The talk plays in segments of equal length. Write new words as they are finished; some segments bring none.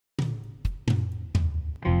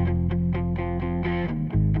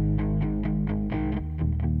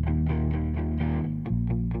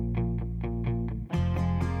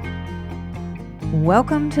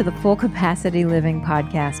Welcome to the Full Capacity Living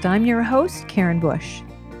Podcast. I'm your host, Karen Bush.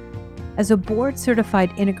 As a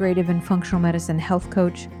board-certified integrative and functional medicine health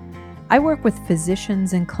coach, I work with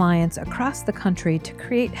physicians and clients across the country to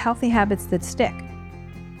create healthy habits that stick.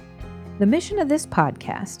 The mission of this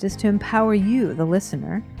podcast is to empower you, the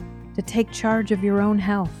listener, to take charge of your own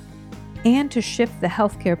health and to shift the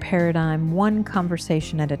healthcare paradigm one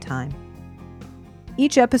conversation at a time.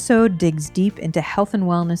 Each episode digs deep into health and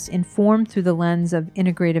wellness informed through the lens of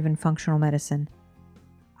integrative and functional medicine.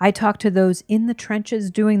 I talk to those in the trenches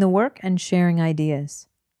doing the work and sharing ideas.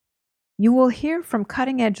 You will hear from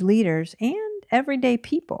cutting-edge leaders and everyday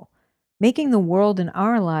people, making the world and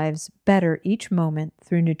our lives better each moment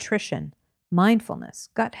through nutrition, mindfulness,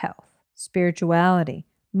 gut health, spirituality,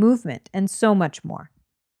 movement, and so much more.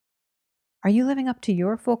 Are you living up to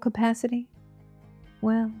your full capacity?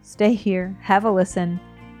 Well, stay here, have a listen,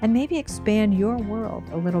 and maybe expand your world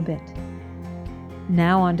a little bit.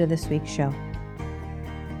 Now on to this week's show.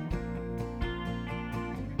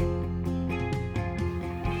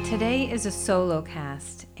 Today is a solo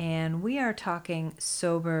cast, and we are talking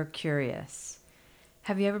sober curious.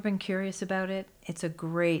 Have you ever been curious about it? It's a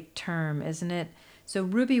great term, isn't it? So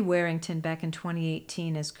Ruby Warrington back in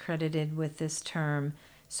 2018 is credited with this term,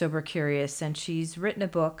 sober curious, and she's written a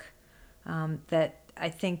book that I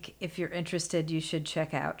think if you're interested, you should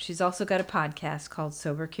check out. She's also got a podcast called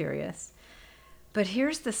Sober Curious. But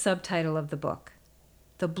here's the subtitle of the book: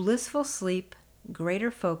 The Blissful Sleep, Greater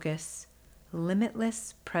Focus,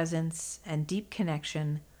 Limitless Presence, and Deep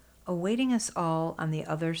Connection awaiting us all on the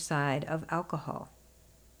other side of alcohol.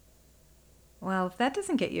 Well, if that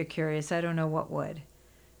doesn't get you curious, I don't know what would.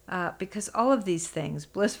 Because all of these things,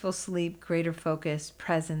 blissful sleep, greater focus,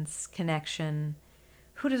 presence, connection,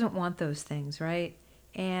 who doesn't want those things, right?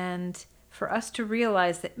 And for us to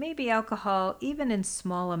realize that maybe alcohol, even in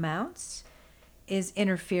small amounts, is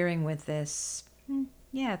interfering with this,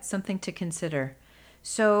 it's something to consider.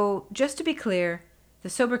 So just to be clear, the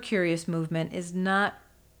Sober Curious movement is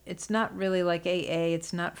it's not really like AA.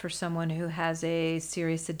 It's not for someone who has a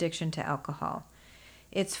serious addiction to alcohol.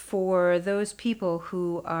 It's for those people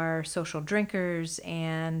who are social drinkers,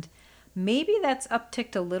 and maybe that's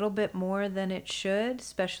upticked a little bit more than it should,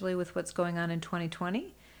 especially with what's going on in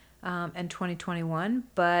 2020 and 2021.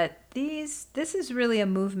 But this is really a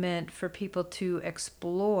movement for people to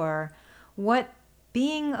explore what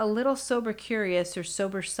being a little sober curious or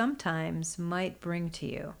sober sometimes might bring to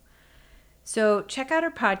you. So check out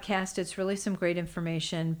our podcast. It's really some great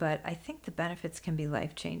information, but I think the benefits can be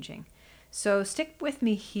life-changing. So stick with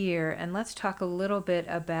me here and let's talk a little bit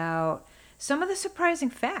about some of the surprising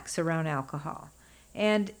facts around alcohol.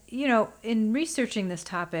 And, in researching this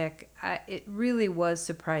topic, it really was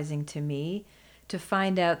surprising to me to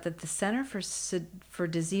find out that the Center for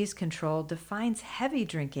Disease Control defines heavy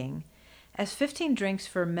drinking as 15 drinks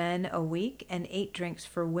for men a week and 8 drinks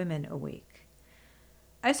for women a week.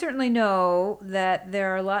 I certainly know that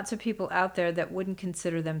there are lots of people out there that wouldn't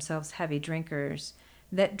consider themselves heavy drinkers,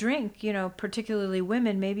 that drink, particularly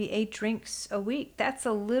women, maybe 8 drinks a week. That's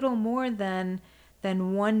a little more than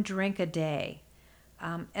 1 drink a day.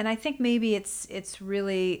 And I think maybe it's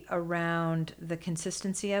really around the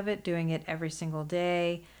consistency of it, doing it every single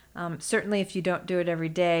day. Certainly if you don't do it every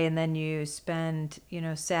day and then you spend,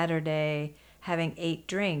 Saturday having 8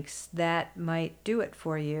 drinks, that might do it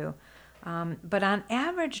for you. But on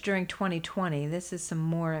average during 2020, this is some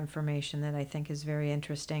more information that I think is very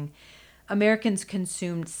interesting. Americans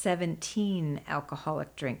consumed 17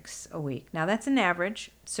 alcoholic drinks a week. Now, that's an average.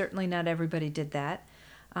 Certainly not everybody did that.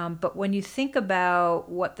 But when you think about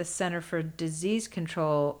what the Center for Disease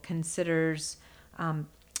Control considers,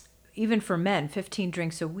 even for men, 15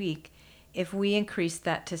 drinks a week, if we increase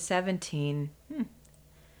that to 17,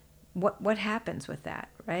 what happens with that,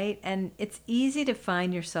 right? And it's easy to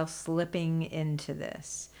find yourself slipping into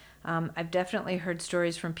this. I've definitely heard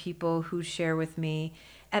stories from people who share with me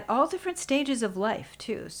at all different stages of life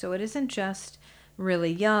too. So it isn't just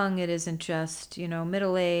really young. It isn't just,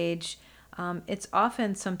 middle age. It's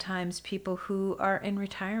often sometimes people who are in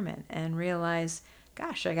retirement and realize,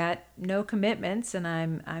 gosh, I got no commitments and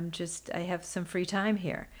I have some free time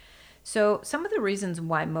here. So some of the reasons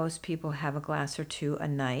why most people have a glass or two a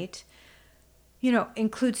night,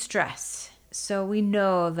 include stress. So we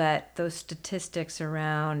know that those statistics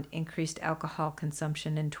around increased alcohol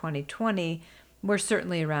consumption in 2020 were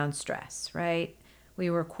certainly around stress, right? We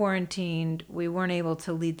were quarantined. We weren't able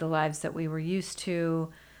to lead the lives that we were used to.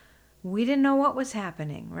 We didn't know what was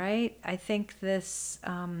happening, right? I think this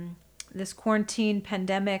quarantine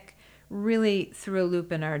pandemic really threw a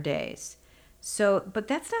loop in our days. So, but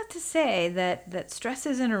that's not to say that stress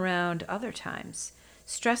isn't around other times.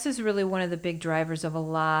 Stress is really one of the big drivers of a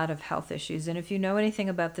lot of health issues. And if you know anything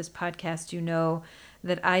about this podcast, you know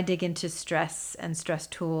that I dig into stress and stress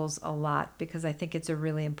tools a lot because I think it's a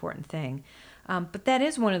really important thing. But that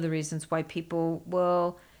is one of the reasons why people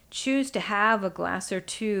will choose to have a glass or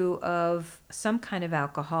two of some kind of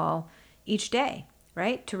alcohol each day,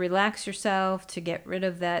 right? To relax yourself, to get rid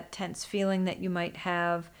of that tense feeling that you might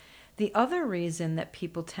have. The other reason that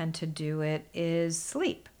people tend to do it is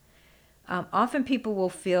sleep. Often people will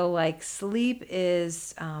feel like sleep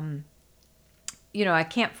is, I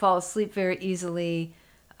can't fall asleep very easily.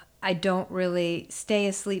 I don't really stay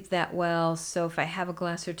asleep that well. So if I have a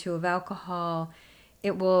glass or two of alcohol,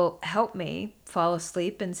 it will help me fall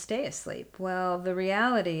asleep and stay asleep. Well, the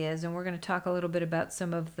reality is, and we're going to talk a little bit about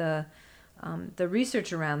some of the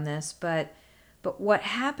research around this, but what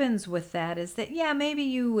happens with that is that, yeah, maybe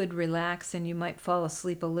you would relax and you might fall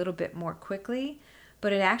asleep a little bit more quickly,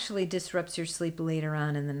 but it actually disrupts your sleep later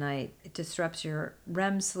on in the night. It disrupts your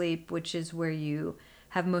REM sleep, which is where you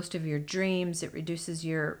have most of your dreams. It reduces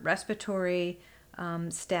your respiratory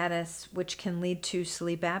status, which can lead to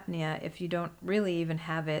sleep apnea if you don't really even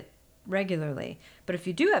have it regularly. But if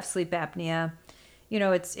you do have sleep apnea,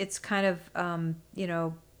 it's kind of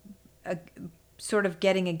a, sort of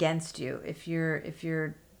getting against you if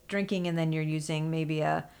you're drinking and then you're using maybe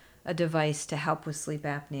a device to help with sleep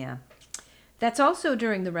apnea. That's also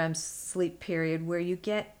during the REM sleep period where you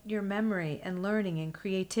get your memory and learning and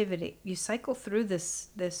creativity. You cycle through this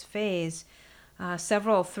phase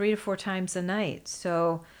several 3 to 4 times a night.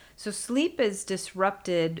 So sleep is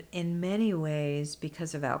disrupted in many ways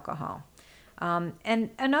because of alcohol. And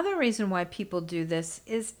another reason why people do this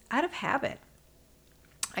is out of habit.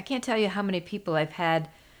 I can't tell you how many people I've had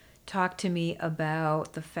talk to me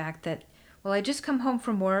about the fact that, well, I just come home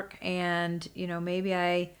from work and, maybe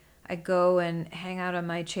I go and hang out on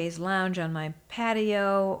my chaise lounge on my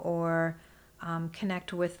patio or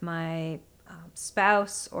connect with my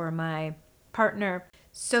spouse or my partner.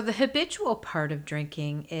 So the habitual part of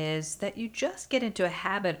drinking is that you just get into a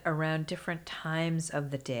habit around different times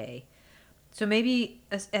of the day. So maybe,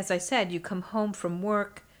 as I said, you come home from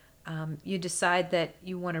work, you decide that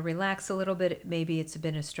you want to relax a little bit. Maybe it's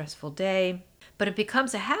been a stressful day, but it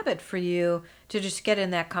becomes a habit for you to just get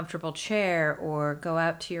in that comfortable chair or go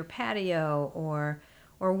out to your patio or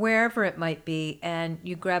wherever it might be, and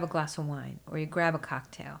you grab a glass of wine or you grab a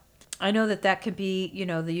cocktail. I know that could be,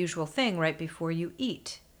 the usual thing right before you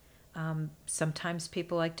eat. Sometimes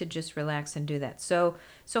people like to just relax and do that. So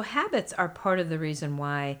habits are part of the reason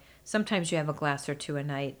why sometimes you have a glass or two a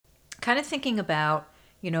night. Kind of thinking about,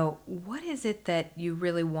 what is it that you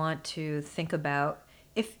really want to think about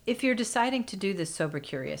if you're deciding to do this sober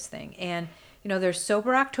curious thing. And, there's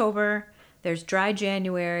sober October, there's dry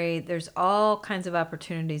January, there's all kinds of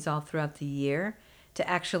opportunities all throughout the year to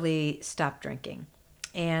actually stop drinking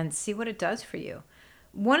and see what it does for you.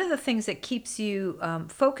 One of the things that keeps you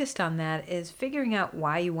focused on that is figuring out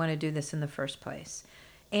why you want to do this in the first place.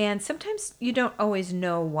 And sometimes you don't always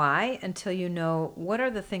know why until you know what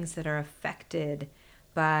are the things that are affected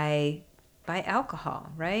by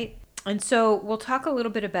alcohol, right? And so we'll talk a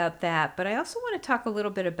little bit about that, but I also want to talk a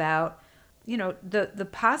little bit about, the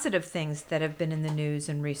positive things that have been in the news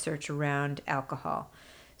and research around alcohol.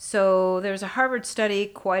 So there's a Harvard study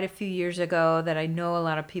quite a few years ago that I know a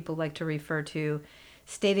lot of people like to refer to,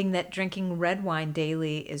 stating that drinking red wine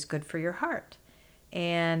daily is good for your heart.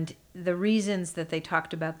 And the reasons that they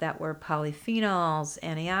talked about that were polyphenols,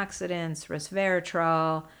 antioxidants,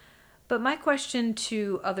 resveratrol. But my question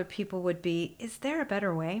to other people would be, is there a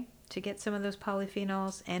better way to get some of those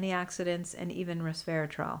polyphenols, antioxidants, and even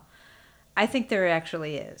resveratrol? I think there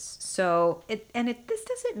actually is. So this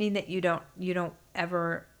doesn't mean that you don't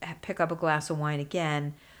ever pick up a glass of wine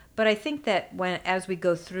again. But I think that as we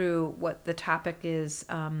go through what the topic is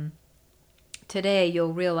today,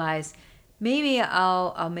 you'll realize maybe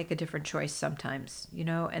I'll make a different choice sometimes,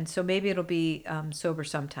 and so maybe it'll be sober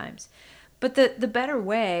sometimes. But the better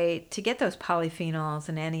way to get those polyphenols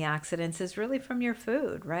and antioxidants is really from your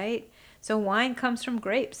food, right? So wine comes from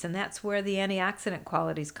grapes, and that's where the antioxidant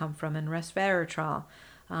qualities come from, and resveratrol.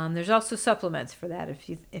 There's also supplements for that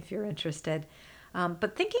if you're interested.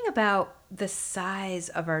 But thinking about the size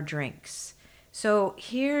of our drinks. So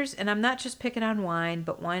and I'm not just picking on wine,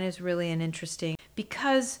 but wine is really an interesting,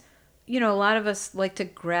 because, a lot of us like to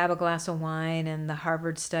grab a glass of wine, and the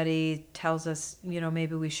Harvard study tells us,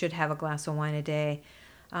 maybe we should have a glass of wine a day.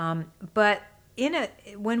 But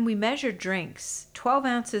when we measure drinks, 12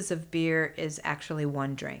 ounces of beer is actually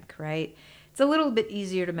one drink, right? It's a little bit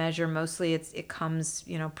easier to measure. Mostly it comes,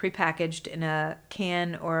 prepackaged in a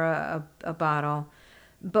can or a bottle.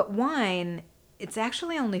 But wine, it's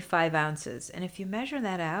actually only 5 ounces. And if you measure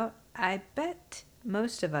that out, I bet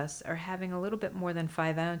most of us are having a little bit more than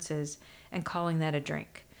 5 ounces and calling that a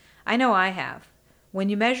drink. I know I have. When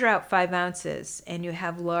you measure out 5 ounces and you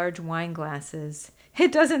have large wine glasses,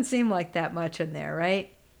 it doesn't seem like that much in there,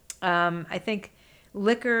 right? I think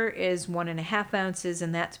liquor is 1.5 ounces,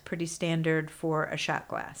 and that's pretty standard for a shot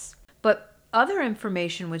glass. But other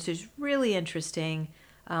information, which is really interesting,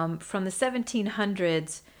 from the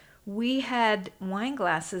 1700s, we had wine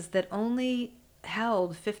glasses that only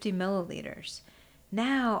held 50 milliliters.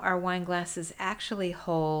 Now our wine glasses actually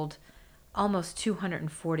hold almost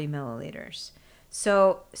 240 milliliters.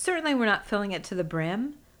 So certainly we're not filling it to the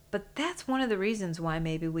brim, but that's one of the reasons why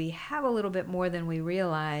maybe we have a little bit more than we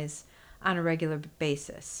realize on a regular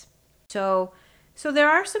basis. So there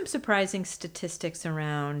are some surprising statistics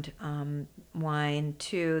around wine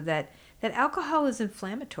too, that alcohol is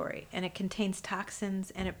inflammatory and it contains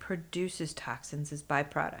toxins and it produces toxins as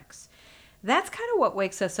byproducts. That's kind of what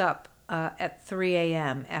wakes us up at 3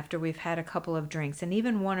 a.m. after we've had a couple of drinks, and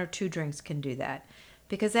even 1 or 2 drinks can do that.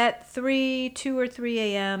 Because at 2 or 3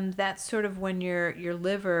 a.m., that's sort of when your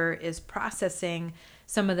liver is processing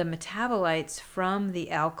some of the metabolites from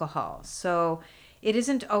the alcohol. So it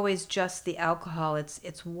isn't always just the alcohol,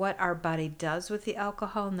 it's what our body does with the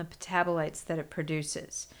alcohol and the metabolites that it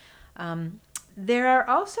produces. There are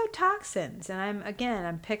also toxins, and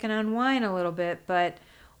I'm picking on wine a little bit, but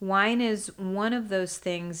wine is one of those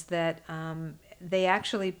things that they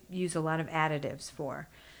actually use a lot of additives for.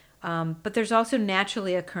 But there's also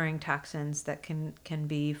naturally occurring toxins that can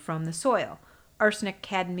be from the soil. Arsenic,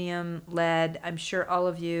 cadmium, lead. I'm sure all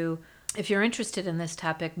of you, if you're interested in this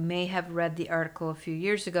topic, may have read the article a few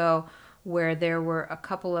years ago where there were a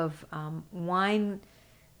couple of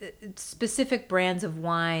specific brands of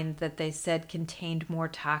wine that they said contained more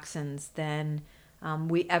toxins than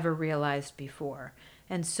we ever realized before.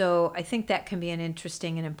 And so I think that can be an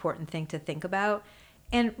interesting and important thing to think about.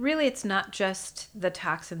 And really, it's not just the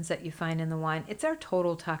toxins that you find in the wine, it's our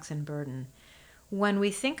total toxin burden. When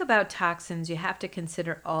we think about toxins, you have to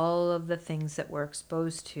consider all of the things that we're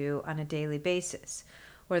exposed to on a daily basis,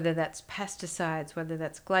 whether that's pesticides, whether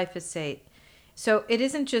that's glyphosate. So it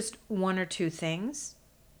isn't just 1 or 2 things.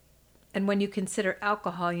 And when you consider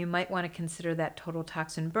alcohol, you might want to consider that total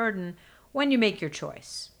toxin burden when you make your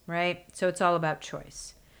choice, right? So it's all about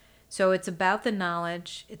choice. So it's about the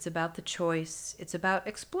knowledge, it's about the choice, it's about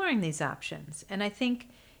exploring these options. And I think,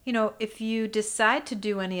 if you decide to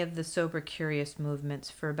do any of the Sober Curious movements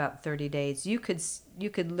for about 30 days, you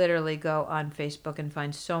could literally go on Facebook and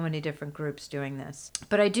find so many different groups doing this.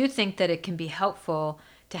 But I do think that it can be helpful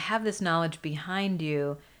to have this knowledge behind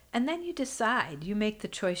you, and then you decide, you make the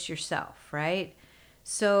choice yourself, right?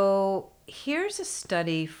 So here's a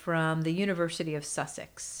study from the University of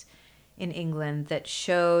Sussex in England that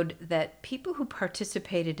showed that people who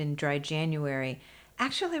participated in Dry January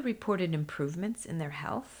actually reported improvements in their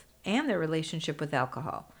health and their relationship with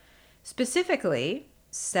alcohol. Specifically,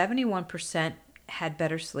 71% had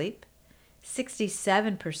better sleep,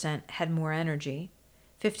 67% had more energy,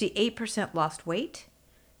 58% lost weight,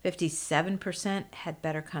 57% had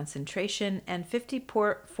better concentration, and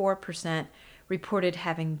 54% reported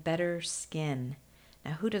having better skin.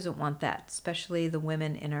 Now, who doesn't want that? Especially the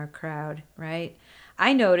women in our crowd, right?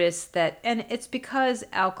 I noticed that, and it's because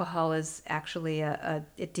alcohol is actually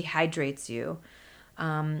it dehydrates you.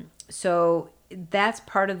 So that's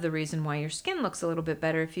part of the reason why your skin looks a little bit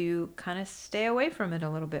better if you kind of stay away from it a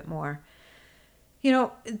little bit more.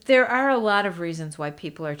 There are a lot of reasons why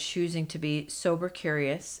people are choosing to be sober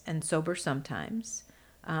curious and sober sometimes,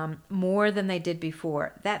 more than they did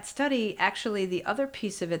before. That study, actually, the other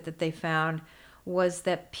piece of it that they found was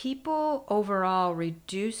that people overall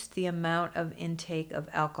reduced the amount of intake of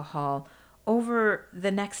alcohol over the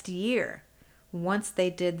next year once they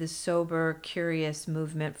did the Sober Curious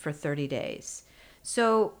movement for 30 days.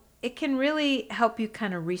 So it can really help you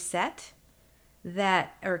kind of reset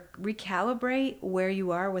that, or recalibrate where you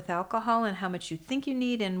are with alcohol and how much you think you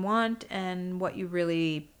need and want and what you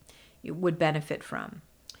really would benefit from.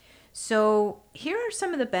 So here are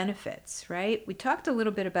some of the benefits, right? We talked a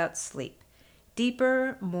little bit about sleep.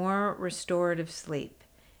 Deeper, more restorative sleep.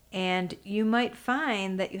 And you might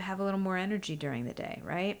find that you have a little more energy during the day,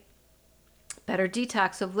 right? Better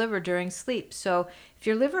detox of liver during sleep. So if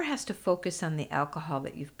your liver has to focus on the alcohol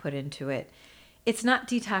that you've put into it, it's not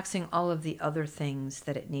detoxing all of the other things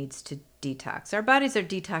that it needs to detox. Our bodies are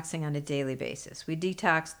detoxing on a daily basis. We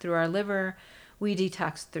detox through our liver, We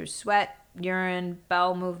detox through sweat, urine,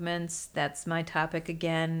 bowel movements. That's my topic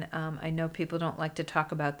again. I know people don't like to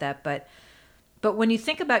talk about that, but when you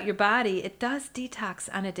think about your body, it does detox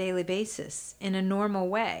on a daily basis in a normal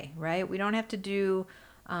way, right? We don't have to do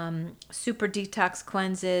super detox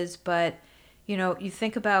cleanses, but you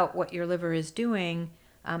think about what your liver is doing.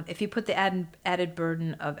 If you put the added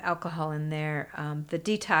burden of alcohol in there, the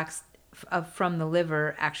detox from the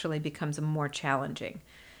liver actually becomes more challenging.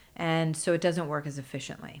 And so it doesn't work as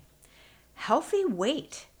efficiently. Healthy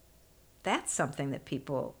weight, that's something that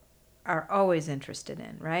people are always interested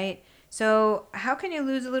in, right? So, how can you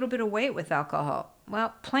lose a little bit of weight with alcohol?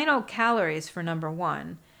 Well, plain old calories for number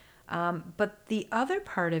one. But the other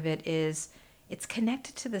part of it is it's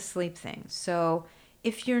connected to the sleep thing. So,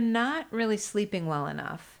 if you're not really sleeping well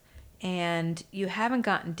enough and you haven't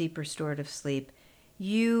gotten deep restorative sleep,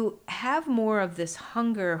 you have more of this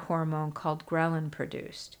hunger hormone called ghrelin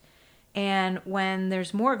produced. And when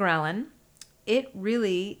there's more ghrelin, it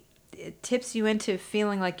tips you into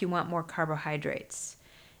feeling like you want more carbohydrates.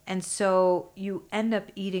 And so you end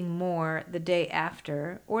up eating more the day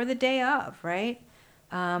after or the day of, right?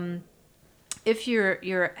 If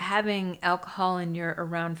you're having alcohol and you're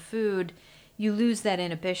around food, you lose that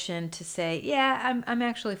inhibition to say, yeah, I'm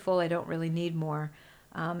actually full. I don't really need more.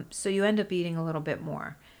 So you end up eating a little bit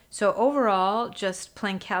more. So overall, just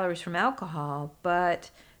plain calories from alcohol,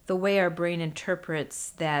 but the way our brain interprets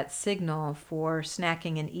that signal for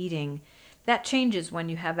snacking and eating, that changes when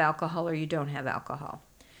you have alcohol or you don't have alcohol.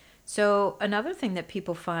 So another thing that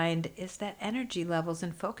people find is that energy levels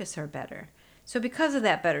and focus are better. So because of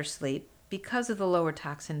that better sleep, because of the lower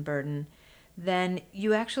toxin burden, then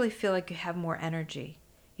you actually feel like you have more energy.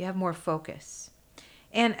 You have more focus.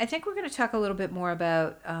 And I think we're going to talk a little bit more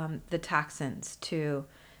about the toxins too.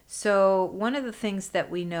 So one of the things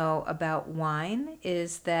that we know about wine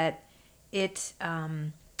is that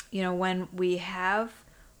when we have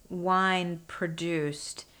wine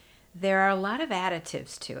produced, there are a lot of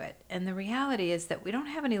additives to it. And the reality is that we don't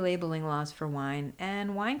have any labeling laws for wine,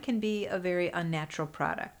 and wine can be a very unnatural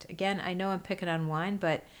product. Again, I know I'm picking on wine,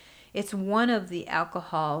 but it's one of the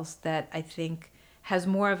alcohols that I think has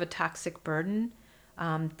more of a toxic burden.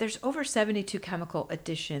 There's over 72 chemical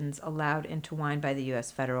additions allowed into wine by the U.S.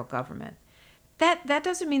 federal government. That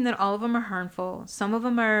doesn't mean that all of them are harmful. Some of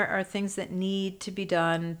them are things that need to be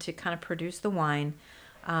done to kind of produce the wine.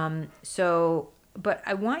 But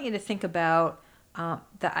I want you to think about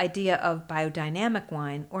the idea of biodynamic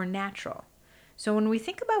wine or natural. So when we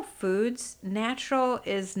think about foods, natural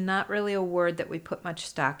is not really a word that we put much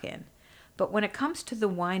stock in. But when it comes to the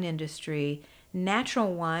wine industry,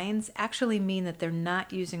 natural wines actually mean that they're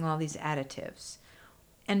not using all these additives.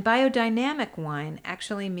 And biodynamic wine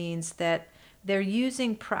actually means that they're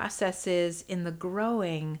using processes in the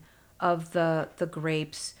growing of the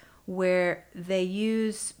grapes where they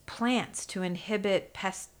use plants to inhibit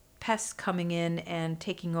pests coming in and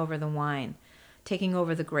taking over the wine, taking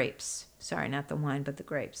over the grapes. Sorry, not the wine, but the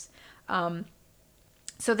grapes.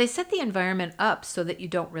 So they set the environment up so that you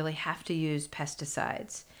don't really have to use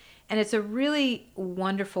pesticides. And it's a really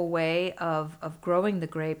wonderful way of growing the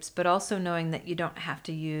grapes, but also knowing that you don't have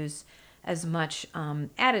to use as much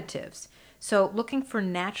additives. So looking for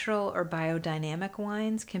natural or biodynamic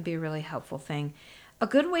wines can be a really helpful thing. A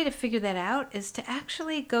good way to figure that out is to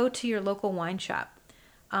actually go to your local wine shop.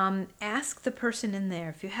 Ask the person in there.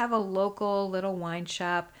 If you have a local little wine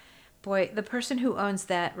shop, boy, the person who owns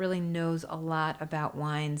that really knows a lot about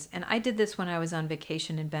wines. And I did this when I was on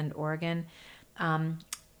vacation in Bend, Oregon.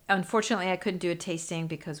 Unfortunately, I couldn't do a tasting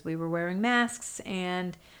because we were wearing masks,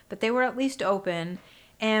 but they were at least open.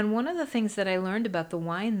 And one of the things that I learned about the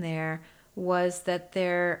wine there was that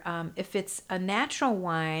if it's a natural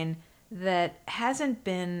wine that hasn't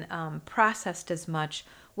been processed as much,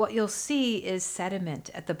 what you'll see is sediment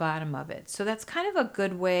at the bottom of it. So that's kind of a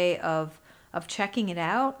good way of checking it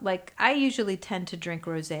out. Like I usually tend to drink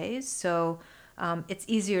rosés, so it's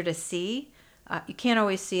easier to see. You can't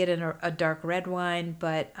always see it in a dark red wine,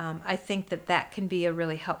 but I think that can be a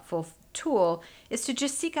really helpful tool, is to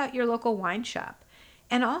just seek out your local wine shop.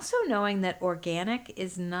 And also knowing that organic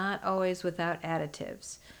is not always without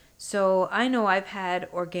additives. So I know I've had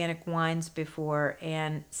organic wines before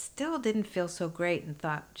and still didn't feel so great and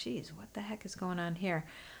thought, geez, what the heck is going on here?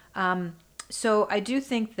 So I do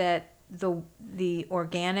think that the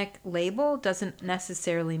organic label doesn't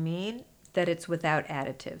necessarily mean that it's without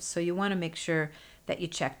additives. So you want to make sure that you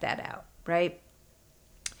check that out, right?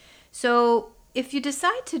 So if you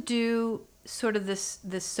decide to do sort of this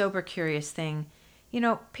sober curious thing,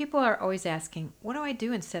 people are always asking, what do I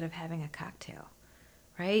do instead of having a cocktail,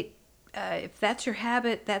 right? if that's your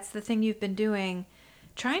habit, that's the thing you've been doing,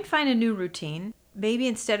 try and find a new routine. Maybe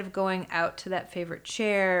instead of going out to that favorite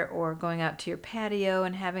chair or going out to your patio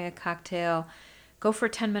and having a cocktail, go for a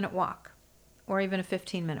 10-minute walk or even a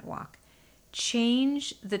 15-minute walk.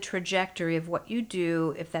 Change the trajectory of what you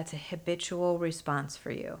do if that's a habitual response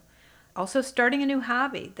for you. Also, starting a new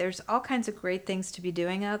hobby. There's all kinds of great things to be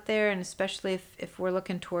doing out there, and especially if we're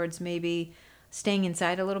looking towards maybe staying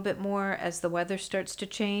inside a little bit more as the weather starts to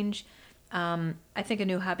change, I think a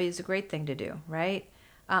new hobby is a great thing to do, right?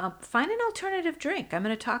 Find an alternative drink. I'm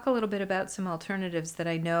going to talk a little bit about some alternatives that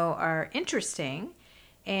I know are interesting,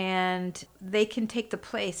 and they can take the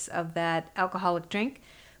place of that alcoholic drink.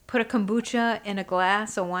 Put a kombucha in a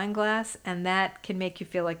glass, a wine glass, and that can make you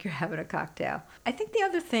feel like you're having a cocktail. I think the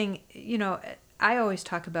other thing, I always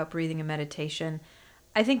talk about breathing and meditation.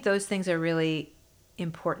 I think those things are really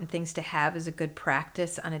important things to have as a good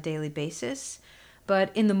practice on a daily basis.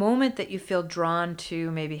 But in the moment that you feel drawn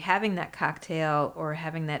to maybe having that cocktail or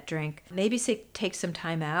having that drink, maybe take some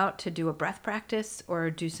time out to do a breath practice or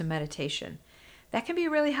do some meditation. That can be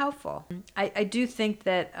really helpful. I do think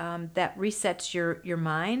that that resets your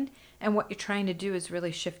mind, and what you're trying to do is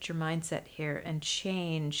really shift your mindset here and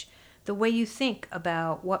change the way you think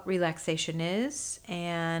about what relaxation is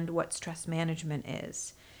and what stress management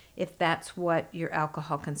is, if that's what your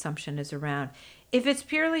alcohol consumption is around. If it's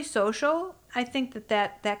purely social, I think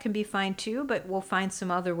that can be fine too, but we'll find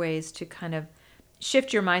some other ways to kind of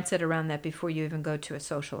shift your mindset around that before you even go to a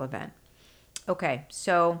social event. Okay,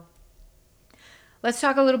 so let's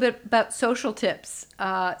talk a little bit about social tips.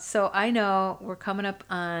 So I know we're coming up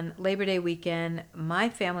on Labor Day weekend. My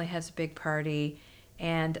family has a big party,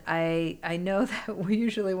 and I know that we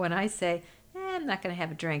usually, when I say, I'm not going to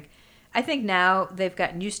have a drink, I think now they've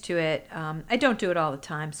gotten used to it. I don't do it all the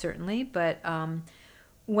time, certainly, but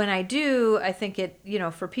when I do, I think it,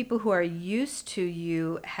 for people who are used to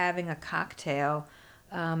you having a cocktail,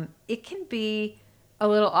 it can be a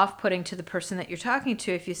little off-putting to the person that you're talking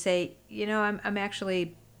to if you say, I'm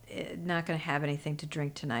actually not going to have anything to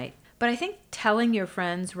drink tonight. But I think telling your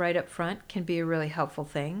friends right up front can be a really helpful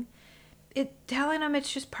thing. Telling them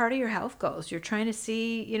it's just part of your health goals. You're trying to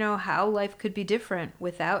see, how life could be different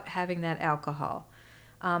without having that alcohol.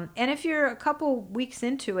 And if you're a couple weeks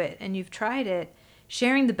into it and you've tried it,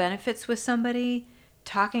 sharing the benefits with somebody,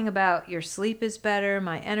 talking about your sleep is better,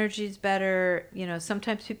 my energy is better.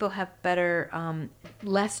 Sometimes people have better,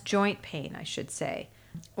 less joint pain, I should say,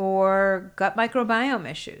 or gut microbiome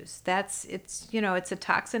issues. It's a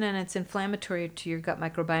toxin and it's inflammatory to your gut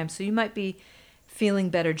microbiome. So you might be feeling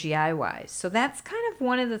better GI wise. So that's kind of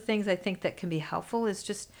one of the things I think that can be helpful is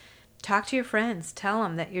just talk to your friends, tell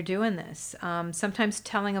them that you're doing this. Sometimes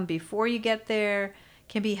telling them before you get there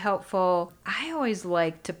can be helpful. I always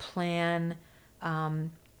like to plan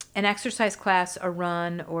an exercise class, a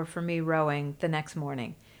run, or for me, rowing the next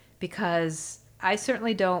morning, because I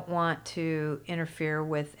certainly don't want to interfere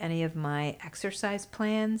with any of my exercise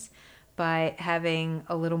plans by having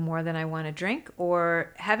a little more than I want to drink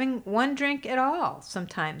or having one drink at all.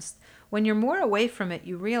 Sometimes when you're more away from it,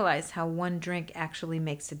 you realize how one drink actually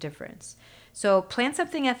makes a difference. So plan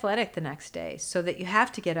something athletic the next day so that you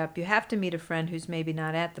have to get up, you have to meet a friend who's maybe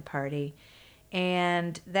not at the party,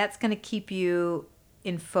 and that's going to keep you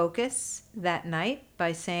in focus that night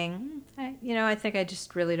by saying, I think I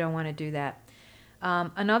just really don't want to do that.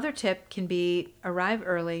 Another tip can be arrive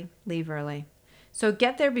early, leave early. So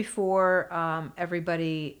get there before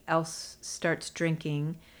everybody else starts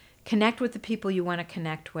drinking. Connect with the people you want to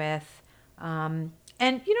connect with. And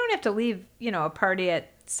you don't have to leave, a party at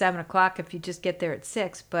 7 o'clock if you just get there at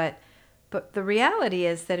 6. But the reality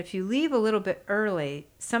is that if you leave a little bit early,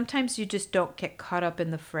 sometimes you just don't get caught up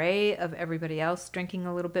in the fray of everybody else drinking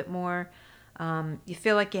a little bit more. You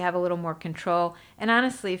feel like you have a little more control. And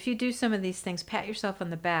honestly, if you do some of these things, pat yourself on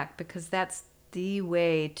the back, because that's the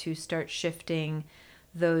way to start shifting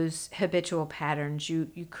those habitual patterns. You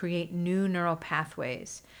create new neural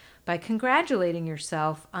pathways by congratulating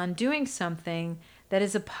yourself on doing something that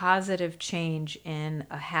is a positive change in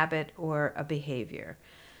a habit or a behavior.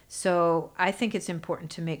 So I think it's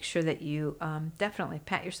important to make sure that you definitely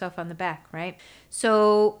pat yourself on the back, right?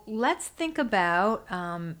 So let's think about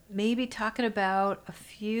maybe talking about a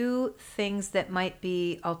few things that might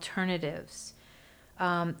be alternatives.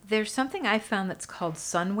 There's something I found that's called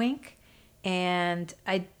Sunwink, and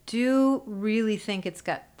I do really think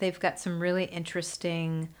they've got some really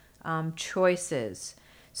interesting choices.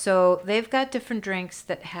 So they've got different drinks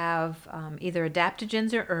that have either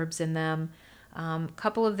adaptogens or herbs in them. A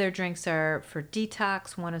couple of their drinks are for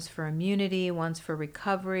detox. One is for immunity. One's for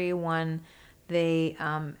recovery. One, they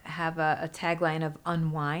have a tagline of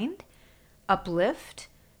unwind. uplift.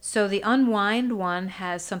 So the unwind one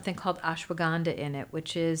has something called ashwagandha in it,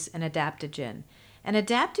 which is an adaptogen. And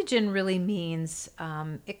adaptogen really means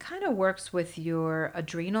it kind of works with your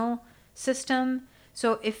adrenal system.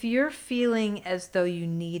 So if you're feeling as though you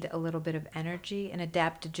need a little bit of energy, an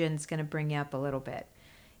adaptogen is going to bring you up a little bit.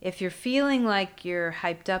 If you're feeling like you're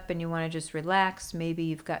hyped up and you want to just relax, maybe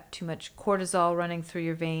you've got too much cortisol running through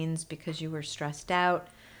your veins because you were stressed out,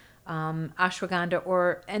 ashwagandha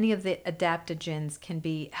or any of the adaptogens can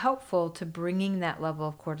be helpful to bringing that level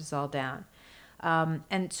of cortisol down.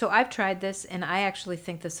 And so I've tried this, and I actually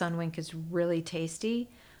think the Sunwink is really tasty,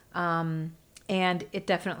 and it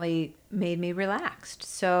definitely made me relaxed.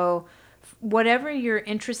 So whatever you're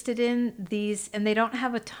interested in, these, and they don't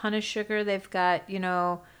have a ton of sugar. They've got,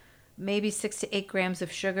 maybe 6 to 8 grams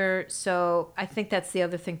of sugar. So I think that's the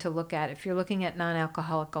other thing to look at. If you're looking at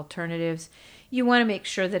non-alcoholic alternatives, you want to make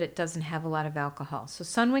sure that it doesn't have a lot of alcohol. So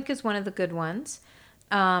Sunwink is one of the good ones.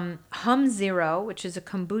 Hum Zero, which is a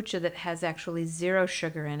kombucha that has actually 0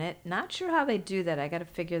 sugar in it. Not sure how they do that. I got to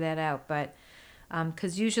figure that out. But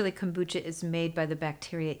because usually kombucha is made by the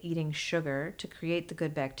bacteria eating sugar to create the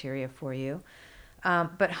good bacteria for you.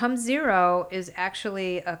 But Hum Zero is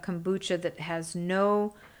actually a kombucha that has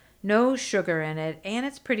no sugar in it, and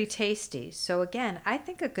it's pretty tasty. So again, I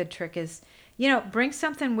think a good trick is, bring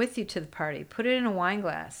something with you to the party. Put it in a wine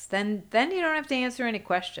glass. Then you don't have to answer any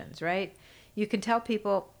questions, right? You can tell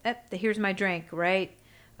people, here's my drink, right?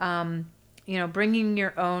 Bringing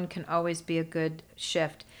your own can always be a good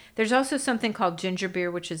shift. There's also something called ginger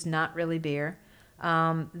beer, which is not really beer.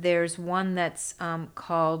 There's one that's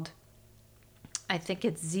called, I think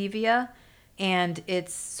it's Zevia, and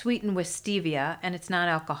it's sweetened with stevia, and it's not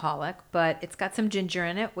alcoholic, but it's got some ginger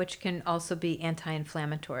in it, which can also be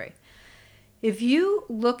anti-inflammatory. If you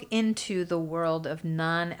look into the world of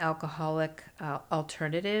non-alcoholic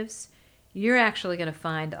alternatives, you're actually going to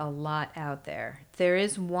find a lot out there. There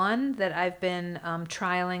is one that I've been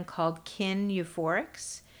trialing called Kin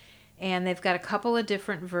Euphorics, and they've got a couple of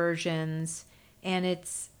different versions, and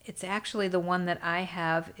it's actually the one that I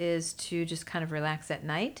have is to just kind of relax at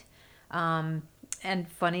night. And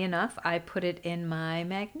funny enough, I put it in my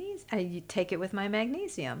magnesium. I take it with my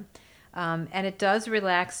magnesium. And it does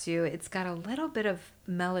relax you. It's got a little bit of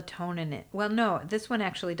melatonin in it. Well, no, this one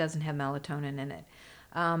actually doesn't have melatonin in it.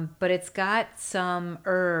 But it's got some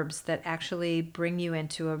herbs that actually bring you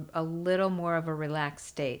into a little more of a relaxed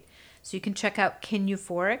state. So you can check out Kin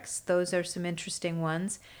Euphorics. Those are some interesting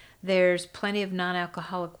ones. There's plenty of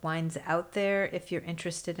non-alcoholic wines out there if you're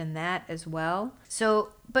interested in that as well. So,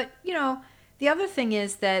 but the other thing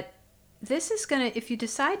is that this is going to, if you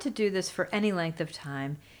decide to do this for any length of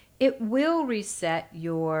time, it will reset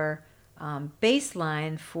your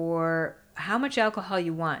baseline for how much alcohol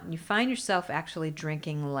you want. And you find yourself actually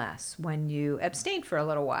drinking less when you abstain for a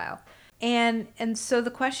little while. And so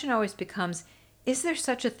the question always becomes, is there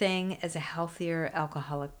such a thing as a healthier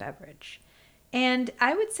alcoholic beverage? And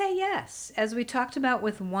I would say yes. As we talked about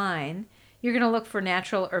with wine, you're going to look for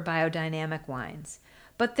natural or biodynamic wines.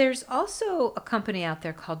 But there's also a company out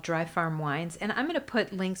there called Dry Farm Wines, and I'm going to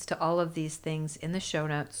put links to all of these things in the show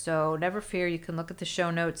notes. So never fear, you can look at the show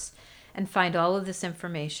notes and find all of this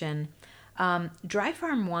information. Dry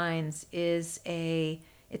Farm Wines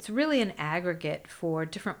it's really an aggregate for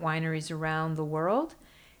different wineries around the world.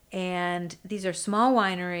 And these are small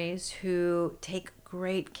wineries who take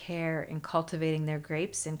great care in cultivating their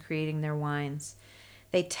grapes and creating their wines.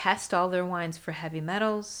 They test all their wines for heavy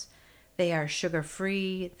metals. They are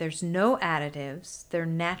sugar-free. There's no additives. They're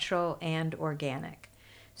natural and organic.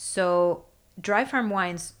 So Dry Farm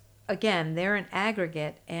Wines, again, they're an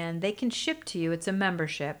aggregate and they can ship to you. It's a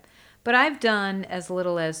membership. But I've done as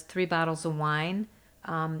little as 3 bottles of wine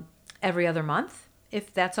every other month.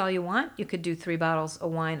 If that's all you want, you could do 3 bottles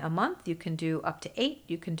of wine a month. You can do up to 8.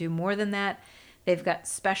 You can do more than that. They've got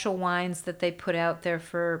special wines that they put out there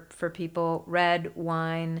for people, red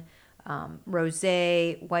wine,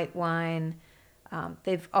 rosé, white wine.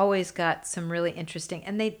 They've always got some really interesting,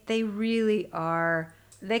 and they really are,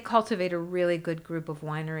 they cultivate a really good group of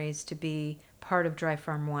wineries to be part of Dry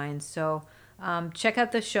Farm Wines. So check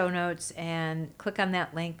out the show notes and click on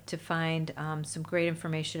that link to find some great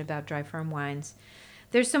information about Dry Farm Wines.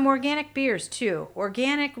 There's some organic beers too.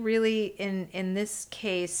 Organic really, in this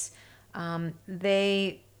case, organic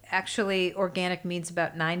means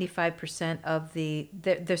about 95% of the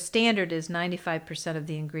standard is 95% of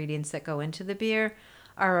the ingredients that go into the beer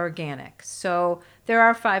are organic. So there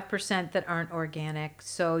are 5% that aren't organic.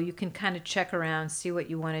 So you can kind of check around, see what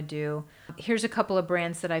you want to do. Here's a couple of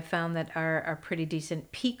brands that I found that are pretty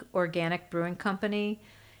decent. Peak Organic Brewing Company.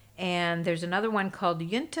 And there's another one called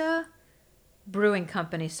Yunta Brewing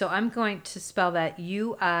Company. So I'm going to spell that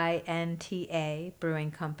UINTA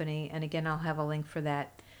Brewing Company. And again, I'll have a link for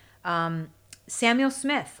that. Samuel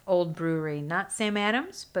Smith Old Brewery, not Sam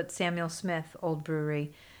Adams, but Samuel Smith Old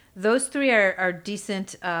Brewery. Those three are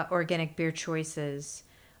decent organic beer choices.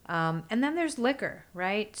 And then there's liquor,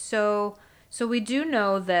 right? So we do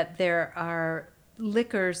know that there are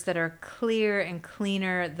liquors that are clear and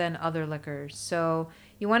cleaner than other liquors. So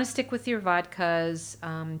you want to stick with your vodkas.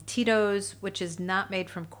 Tito's, which is not made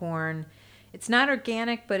from corn. It's not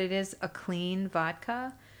organic, but it is a clean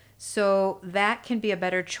vodka. So that can be a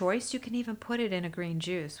better choice. You can even put it in a green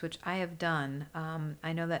juice, which I have done.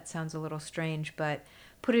 I know that sounds a little strange, but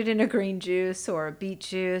put it in a green juice or a beet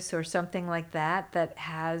juice or something like that that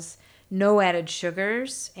has no added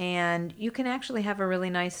sugars, and you can actually have a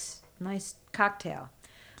really nice cocktail.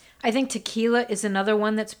 I think tequila is another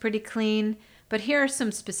one that's pretty clean, but here are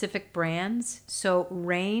some specific brands. So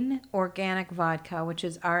Rain Organic Vodka, which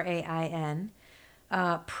is RAIN,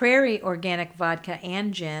 Prairie Organic Vodka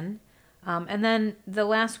and Gin, and then the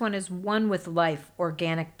last one is One with Life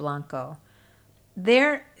Organic Blanco.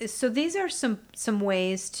 So these are some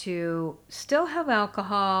ways to still have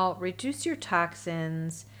alcohol, reduce your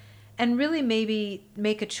toxins, and really maybe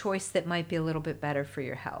make a choice that might be a little bit better for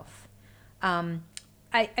your health.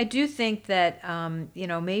 I do think that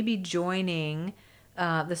maybe joining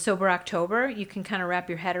the Sober October, you can kind of wrap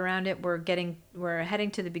your head around it. We're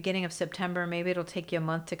heading to the beginning of September. Maybe it'll take you a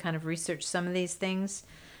month to kind of research some of these things,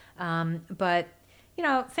 but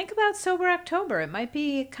think about Sober October. It might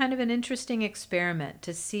be kind of an interesting experiment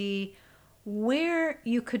to see where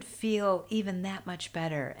you could feel even that much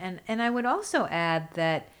better. And I would also add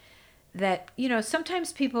that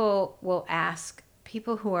sometimes people will ask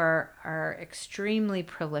people who are extremely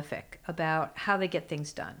prolific about how they get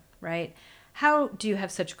things done, right? How do you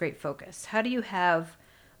have such great focus? How do you have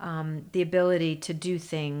the ability to do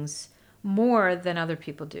things more than other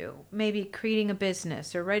people do? Maybe creating a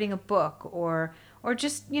business or writing a book or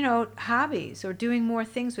just, hobbies or doing more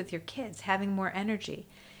things with your kids, having more energy.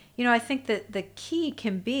 I think that the key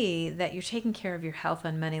can be that you're taking care of your health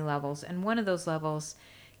on many levels. And one of those levels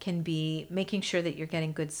can be making sure that you're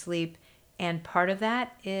getting good sleep. And part of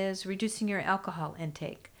that is reducing your alcohol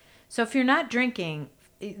intake. So if you're not drinking,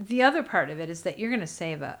 the other part of it is that you're going to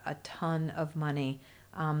save a ton of money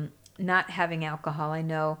not having alcohol. I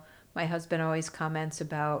know my husband always comments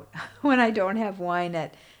about when I don't have wine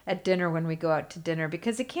at dinner when we go out to dinner,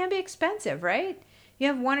 because it can be expensive, right? You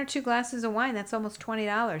have 1 or 2 glasses of wine, that's almost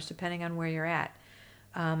 $20 depending on where you're at.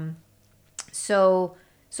 So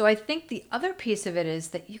I think the other piece of it is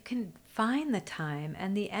that you can find the time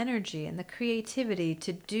and the energy and the creativity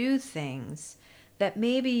to do things that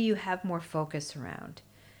maybe you have more focus around.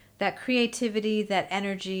 That creativity, that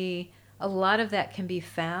energy, a lot of that can be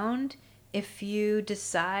found if you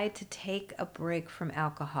decide to take a break from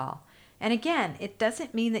alcohol. And again, it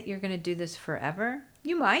doesn't mean that you're going to do this forever.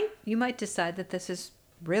 You might decide that this is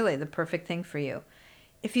really the perfect thing for you.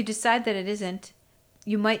 If you decide that it isn't,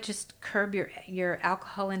 you might just curb your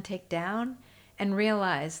alcohol intake down and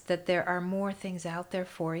realize that there are more things out there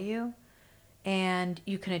for you and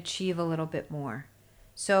you can achieve a little bit more.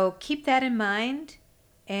 So keep that in mind.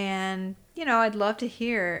 And, I'd love to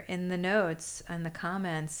hear in the notes and the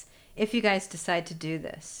comments if you guys decide to do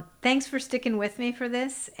this. Thanks for sticking with me for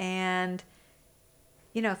this. And,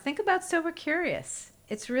 think about Sober Curious.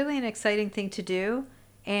 It's really an exciting thing to do,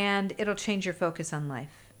 and it'll change your focus on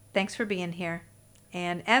life. Thanks for being here.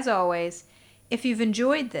 And as always, if you've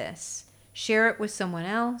enjoyed this, share it with someone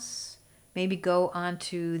else. Maybe go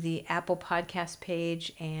onto the Apple Podcast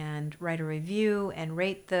page and write a review and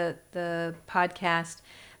rate the podcast.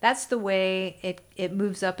 That's the way it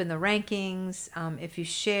moves up in the rankings. If you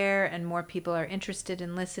share and more people are interested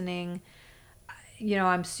in listening,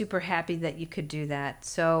 I'm super happy that you could do that.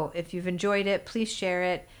 So if you've enjoyed it, please share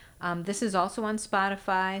it. This is also on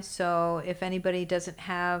Spotify. So if anybody doesn't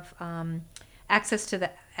have access to the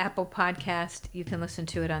Apple Podcast, you can listen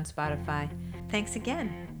to it on Spotify. Thanks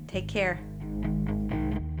again. Take care.